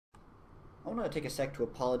I want to take a sec to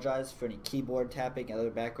apologize for any keyboard tapping and other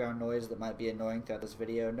background noise that might be annoying throughout this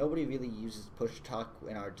video. Nobody really uses push talk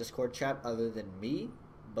in our Discord chat other than me,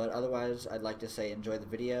 but otherwise I'd like to say enjoy the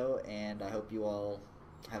video and I hope you all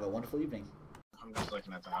have a wonderful evening. I'm just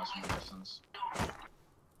looking at the house from a distance.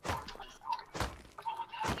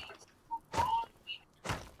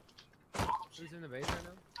 Who's in the base right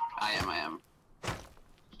now? I am.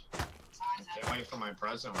 Can't wait for my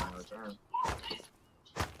present when I return.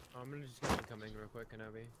 I'm gonna just gonna come in real quick,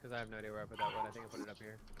 Kenobi, because I have no idea where I put that one. I think I put it up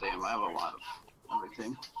here. Damn, I have a lot of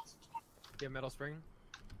everything. Do you have metal spring?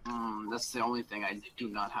 That's the only thing I do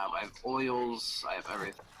not have. I have oils, I have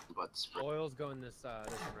everything but spring. Oils go in this one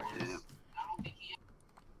right here. Yeah.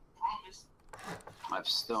 I have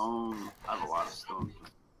stone. I have a lot of stone.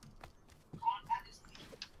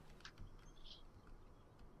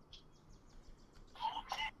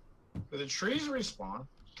 Do the trees respawn?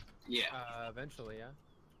 Yeah. Eventually, yeah.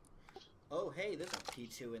 Oh hey, there's a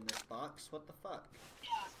P2 in this box. What the fuck?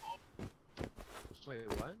 Wait,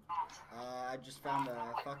 what? I just found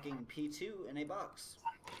a fucking P2 in a box.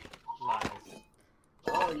 Lies.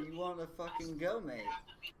 Oh, you wanna fucking go, mate?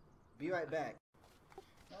 Be right back.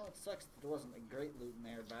 Well, it sucks that there wasn't a great loot in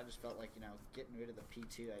there, but I just felt like, you know, getting rid of the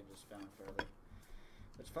P2 I just found further.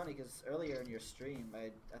 It's funny, because earlier in your stream, I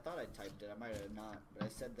thought I typed it, I might have not, but I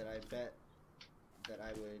said that I bet that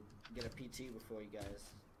I would get a P2 before you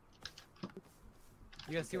guys.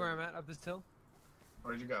 You guys see where I'm at up this hill?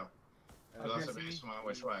 Where did you go? Uh, You lost here, the see base me?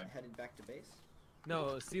 which way? Headed back to base?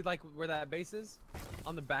 No, see like where that base is?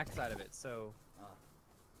 On the back side of it, so... Ah.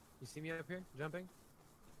 You see me up here, jumping?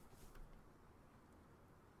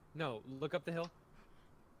 No, look up the hill.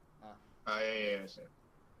 Oh, yeah, I see.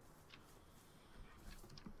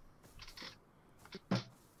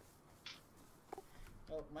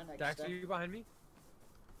 Oh, my next Dax, step. are you behind me?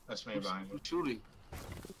 That's me behind you. Shooting.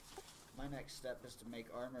 My next step is to make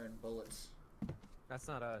armor and bullets. That's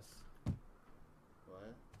not us.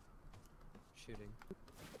 What? Shooting.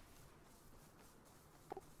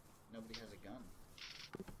 Nobody has a gun.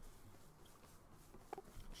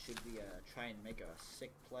 Should we try and make a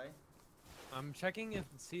sick play? I'm checking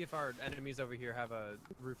see if our enemies over here have a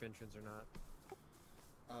roof entrance or not.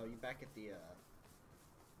 Oh, you back at the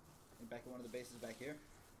you back at one of the bases back here?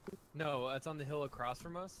 No, it's on the hill across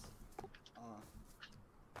from us.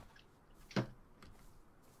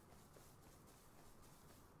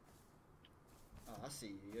 Oh, I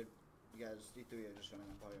see you. You guys, you three are just running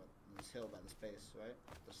up on this hill by the space, right?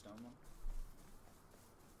 The stone one.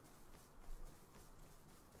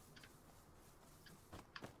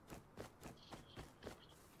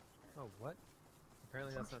 Oh, what?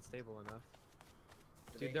 Apparently that's not stable enough.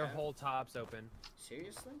 Do Dude, they their have- whole top's open.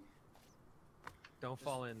 Seriously? Don't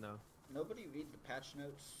fall in though. Nobody read the patch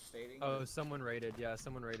notes stating. Oh, that- someone raided. Yeah,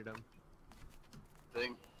 someone raided them.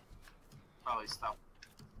 Thing. Probably stop.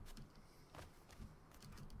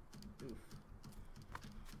 Oof.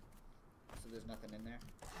 So there's nothing in there.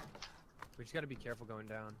 We just gotta be careful going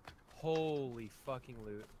down. Holy fucking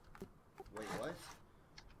loot. Wait, what?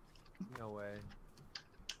 No way.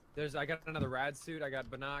 I got another rad suit, I got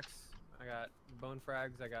binocs, I got bone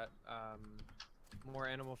frags, I got more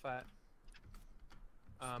animal fat.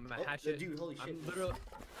 A Oh, hatchet. dude, holy shit! I'm there's literally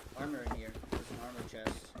armor in here. There's an armor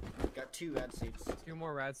chest. Got 2 rad suits. 2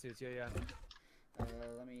 more rad suits, yeah.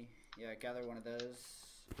 Let me, gather one of those.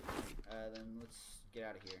 Then let's get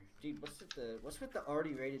out of here. Dude, what's with the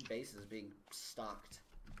already rated bases being stocked?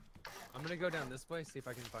 I'm gonna go down this way, see if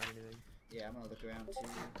I can find anything. Yeah, I'm gonna look around too.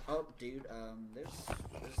 Oh, dude, there's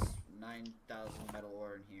 9,000 metal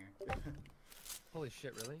ore in here. Holy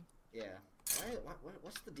shit, really? Yeah.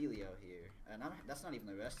 What's the dealio here? And that's not even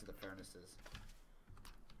the rest of the furnaces.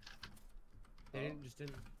 They Oh, just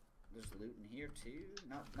didn't. there's loot in here too.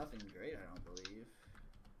 Nothing great, I don't believe.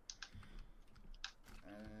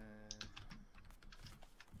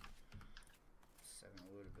 7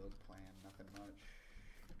 wood build plan, nothing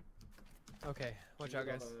much. Okay, watch Did you out,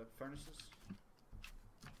 loot all guys. the furnaces?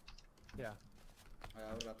 Yeah,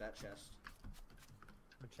 What about that chest?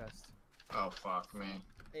 what chest? Oh, fuck me.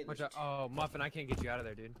 Hey, Watch there's out. Oh, Muffin, I can't get you out of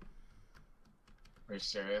there, dude. Are you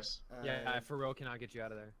serious? Yeah, I for real cannot get you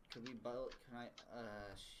out of there. Can I,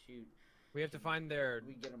 shoot. We have to find their. Can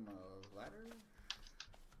we get him a ladder?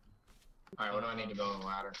 Alright, what do I need to build on the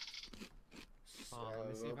ladder? Let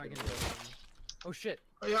me see if I open can. it. Oh shit!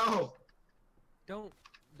 Oh, yo!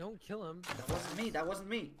 Don't kill him. That wasn't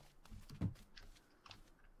me.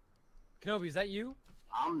 Kenobi, is that you?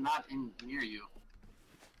 I'm not in near you.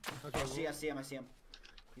 Okay. I see him.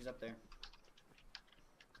 He's up there.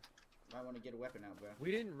 I want to get a weapon out, bro.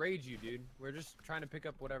 We didn't raid you, dude. We're just trying to pick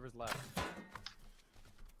up whatever's left.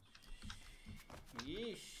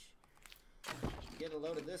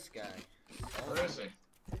 hello to this guy. Where is he?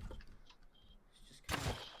 He's just kind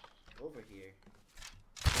of over here.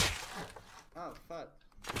 Oh, fuck.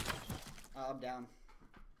 Oh, I'm down.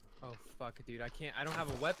 Oh fuck, dude! I don't have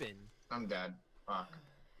a weapon. I'm dead. Fuck.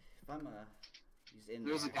 If I'm he's in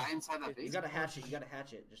There's a there. guy inside that base. You gotta hatch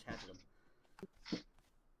it, just hatchet him.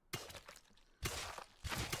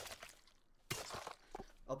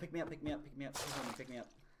 Oh, pick me up. Pick me up.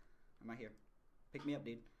 I'm right here. Pick me up,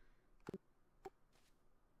 dude.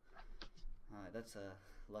 Alright, that's a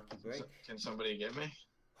lucky break. Can somebody get me?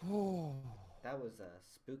 Oh. That was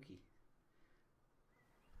spooky.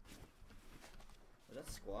 Was that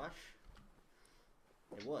squash?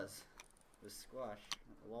 It was. It was squash.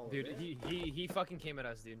 A wall Dude, over there. he fucking came at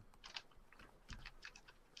us, dude.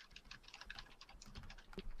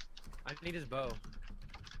 I need his bow.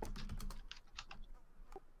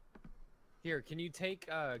 Here, can you take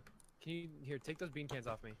take those bean cans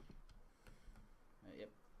off me? Yep.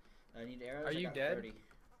 I need arrows. Are I you got dead? 30.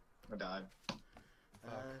 I died.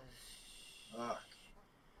 Fuck.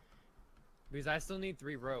 Because I still need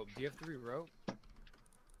 3 rope. Do you have 3 rope? Do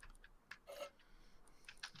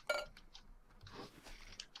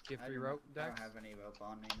you have 3 rope, I Dex? don't have any rope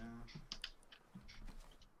on me now.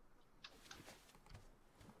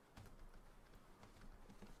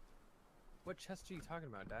 What chest are you talking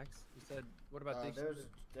about, Dax? You said, what about these?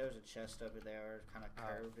 There's a chest over there, kind of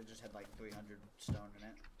curved. It just had like 300 stone in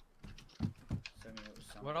it. So I mean, it was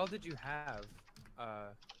something. What all did you have?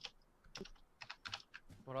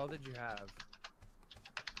 What all did you have?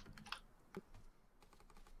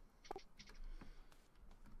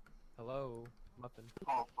 Hello, Muffin.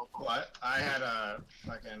 Oh. What? I had a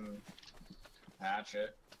fucking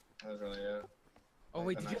hatchet. That was really it. Oh Like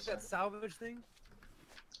wait, the did you have nice that salvage thing?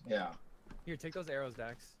 Yeah. Here, take those arrows,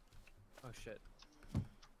 Dax. Oh shit. Do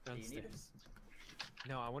you need Downstairs.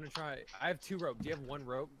 No, I want to try. I have 2 rope. Do you have 1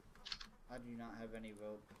 rope? I do not have any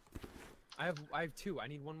rope. I have 2. I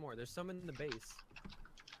need 1 more. There's some in the base.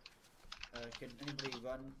 Can anybody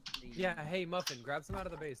run the... Yeah, hey Muffin, grab some out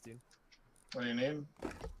of the base, dude. What do you need?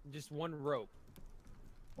 Just 1 rope.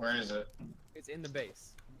 Where is it? It's in the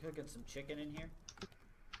base. I'm cooking some chicken in here.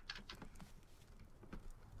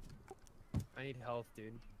 I need health,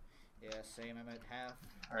 dude. Yeah, same. I'm at half.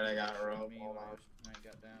 Alright, I got a rope. Me Hold when on. I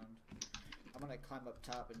got downed. I'm gonna climb up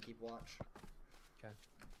top and keep watch. Okay.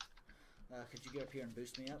 Could you get up here and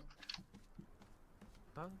boost me up?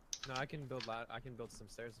 Huh? No, I can build I can build some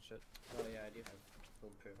stairs and shit. Oh yeah, I do have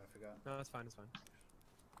build proof. I forgot. No, it's fine. It's fine.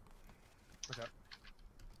 Okay.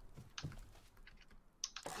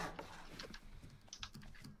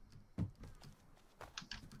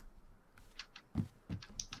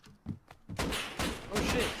 Oh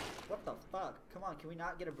shit! What the fuck? Come on, can we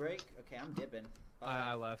not get a break? Okay, I'm dipping. Bye.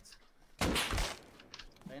 I left. I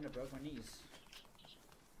ended up broke my knees.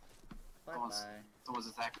 Bye bye. Someone's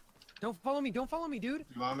attacking. Don't follow me! Don't follow me, dude!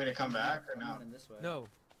 You want me to come back or I'm no? running this way. No.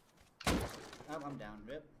 Oh, I'm down.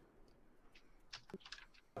 Rip.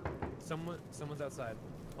 Someone's outside.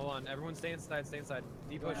 Hold on, everyone stay inside. Stay inside.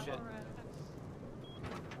 Deep push shit.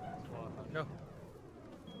 Go.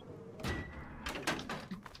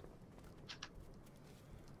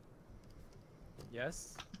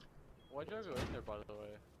 Yes. Why'd y'all go in there, by the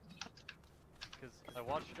way? Because I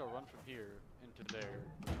watched y'all run from here into there.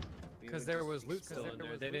 Because there was loot still in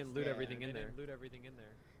there. They didn't loot everything in there.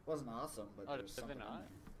 It wasn't awesome, but Oh, there was did they something in not?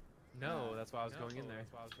 there. No, that's why I was going in there.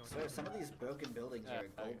 So some of these broken buildings Yeah, are a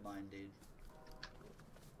gold mine, dude.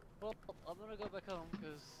 Well, I'm gonna go back home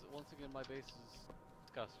because once again my base is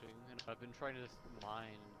disgusting, and I've been trying to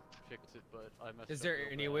mine and fix it, but I messed Is up there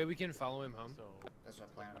real any bad. way we can follow him home? So That's what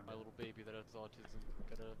I plan on my doing. little baby that has autism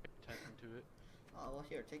gotta tend into it. Oh, well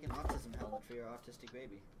here, take an autism helmet for your autistic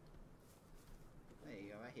baby. There you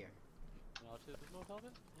go, right here. An autism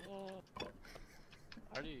helmet? Oh.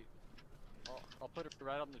 I already. I'll put it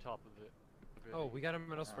right on the top of it. Oh, we got a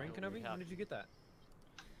metal spring, we Kenobi? have When did you get that?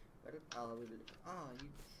 Where did, oh, you...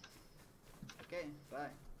 Okay, bye.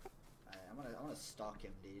 Alright, I'm gonna stalk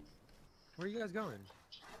him, dude. Where are you guys going?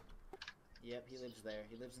 Yep, he lives there.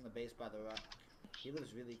 He lives in the base by the rock. He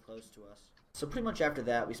lives really close to us. So pretty much after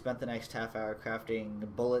that, we spent the next half hour crafting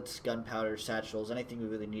bullets, gunpowder, satchels, anything we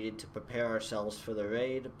really needed to prepare ourselves for the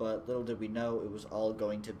raid, but little did we know it was all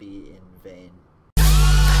going to be in vain.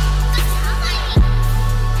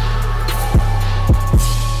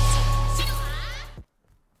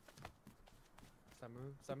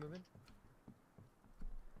 Stop moving.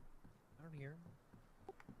 I don't hear him.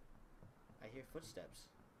 I hear footsteps.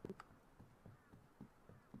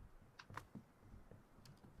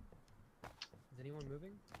 Is anyone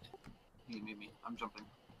moving? You meet me. I'm jumping.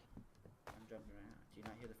 I'm jumping right now. Do you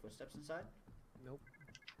not hear the footsteps inside? Nope.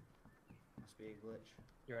 be a glitch.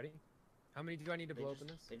 You ready? How many do I need to blow open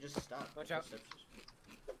this? They just stopped. Watch out.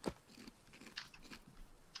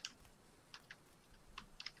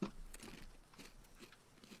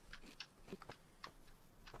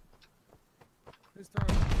 Who's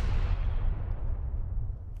throwing?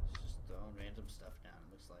 It's just throwing random stuff down,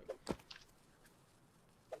 it looks like.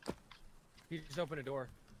 He just opened a door.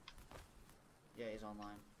 Yeah, he's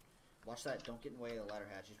online. Watch that, don't get in the way of the ladder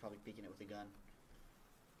hatch. He's probably peeking it with a gun.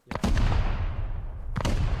 Yeah.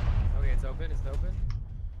 Okay, it's open, it's open.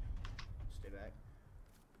 Stay back.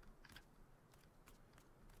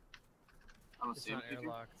 I don't It's see him. not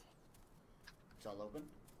airlocked. It's all open.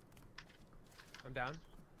 I'm down.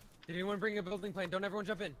 Did anyone bring a building plane? Don't everyone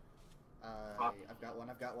jump in. I've got one,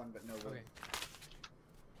 but no wood. Okay.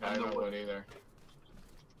 I don't know what either.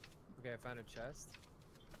 Okay, I found a chest.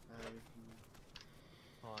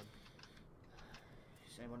 Hold on.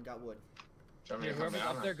 Has anyone got wood? Do you want me Here, to come whoever's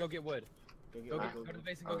down? up there, go get wood. Go Go to the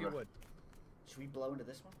base and go get wood. Should we blow into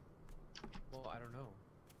this one? Well, I don't know.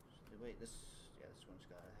 Wait, this one's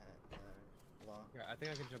got a hat, lock. Yeah, I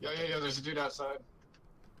think I can jump. Yeah, there's a dude outside.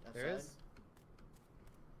 There is?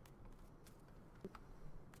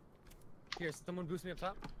 Here, someone boost me up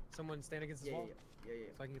top. Someone stand against this wall. Yeah.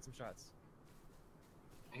 So I can get some shots.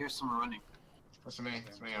 I hear someone running. That's me.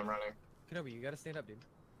 It's me. I'm running. Kenobi, you gotta stand up, dude.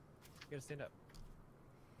 You gotta stand up.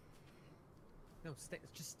 No,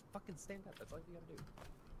 just fucking stand up. That's all you gotta do.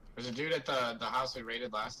 There's a dude at the house we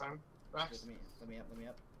raided last time. Rex. Let me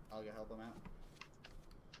up. I'll go help him out.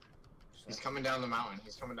 He's coming down the mountain.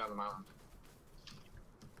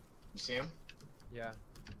 You see him? Yeah.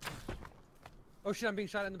 Oh shit, I'm being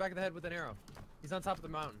shot in the back of the head with an arrow. He's on top of the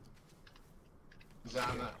mountain. He's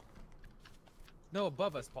on the... No,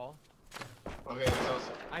 above us, Paul. Okay, there's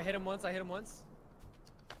also... I hit him once.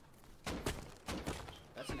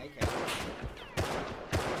 That's an AK.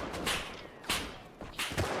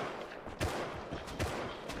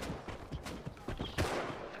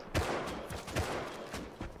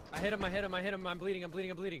 I hit him. I'm bleeding. I'm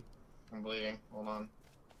bleeding. Hold on.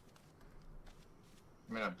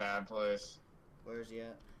 I'm in a bad place. Where is he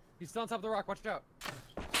at? He's still on top of the rock. Watch out.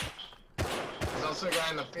 There's also a guy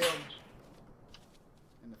in the field.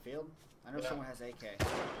 In the field? I know Yeah. someone has AK. The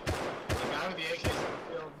guy with the AK's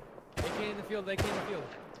in the field. AK in the field.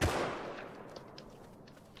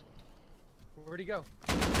 Where'd he go?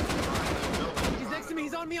 He's next to me.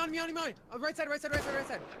 He's on me. Right side.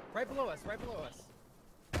 Right below us.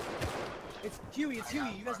 It's Huey.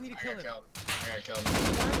 You guys need to kill him. I got killed.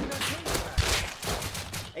 Why are we not killing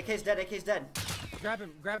this guy? AK's dead. Grab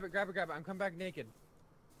him. Grab it. I'm coming back naked.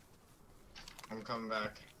 I'm coming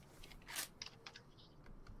back.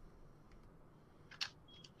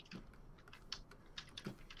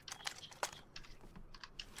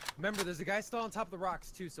 Remember, there's a guy still on top of the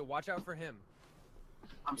rocks too, so watch out for him.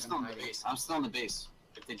 I'm still in the base.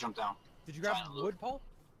 If they jump down. Did you grab wood, Paul?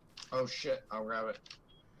 Oh shit, I'll grab it.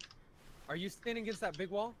 Are you standing against that big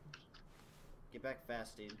wall? Get back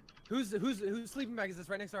fast, dude. Whose sleeping bag is this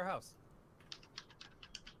right next to our house?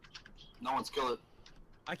 No one's killed it.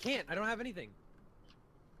 I can't. I don't have anything.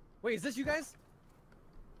 Wait, is this you guys?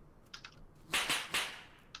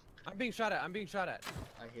 I'm being shot at.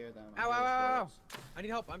 I hear them. Ow. I need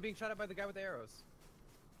help. I'm being shot at by the guy with the arrows.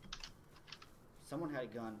 Someone had a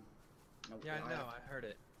gun. No, Yeah, I know. I heard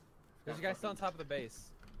it. There's a guy still on top of the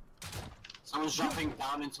base. Someone's jumping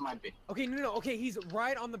down into my base. Okay, no. Okay, he's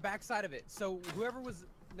right on the back side of it. So whoever was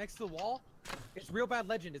next to the wall, it's real bad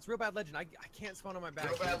legend. I can't spawn on my back.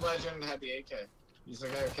 Real bad legend had the AK. He's the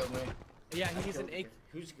guy who killed me. Yeah, he needs an AK.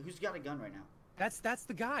 Who's got a gun right now? That's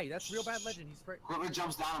the guy. That's real bad legend. He's right. Whoever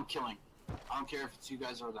jumps down, I'm killing. I don't care if it's you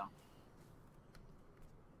guys or them.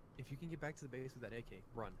 If you can get back to the base with that AK,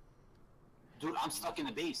 run. Dude, I'm stuck in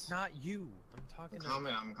the base. Not you. I'm talking to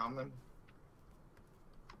I'm coming.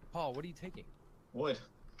 Paul, what are you taking? Wood.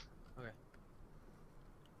 Okay.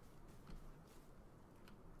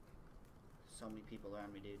 So many people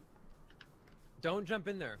around me, dude. Don't jump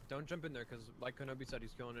in there. Because like Kenobi said,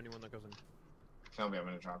 he's killing anyone that goes in. Tell me I'm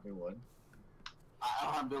gonna drop you wood. I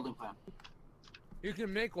don't have a building plan. You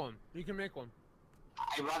can make one.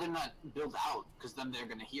 I'd rather not build out, because then they're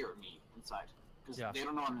gonna hear me inside. Because they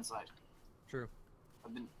don't know I'm inside. True.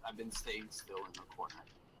 I've been staying still in the corner.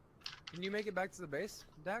 Can you make it back to the base,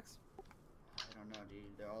 Dax? I don't know, dude.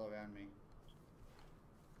 They're all around me.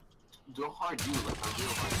 Do a hard do, like a real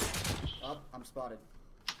hard. Oh, I'm spotted.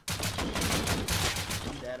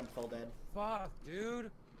 I'm dead. I'm full dead. Fuck,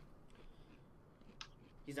 dude.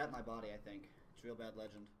 He's at my body, I think. It's real bad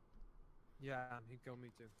legend. Yeah, he killed me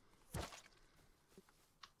too.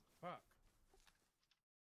 Fuck.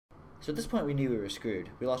 So at this point we knew we were screwed.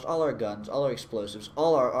 We lost all our guns, all our explosives,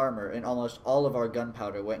 all our armor, and almost all of our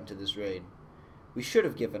gunpowder went into this raid. We should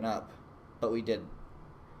have given up, but we didn't.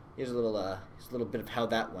 Here's a little bit of how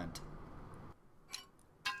that went.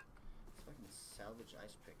 Fucking salvage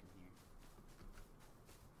ice pick in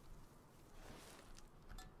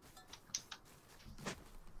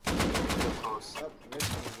here. Close. Oh, rip,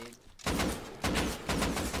 dude.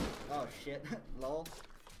 Oh shit, lol.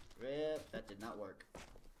 Rip, that did not work.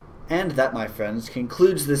 And that, my friends,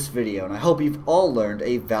 concludes this video, and I hope you've all learned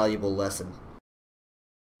a valuable lesson.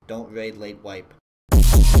 Don't raid late wipe.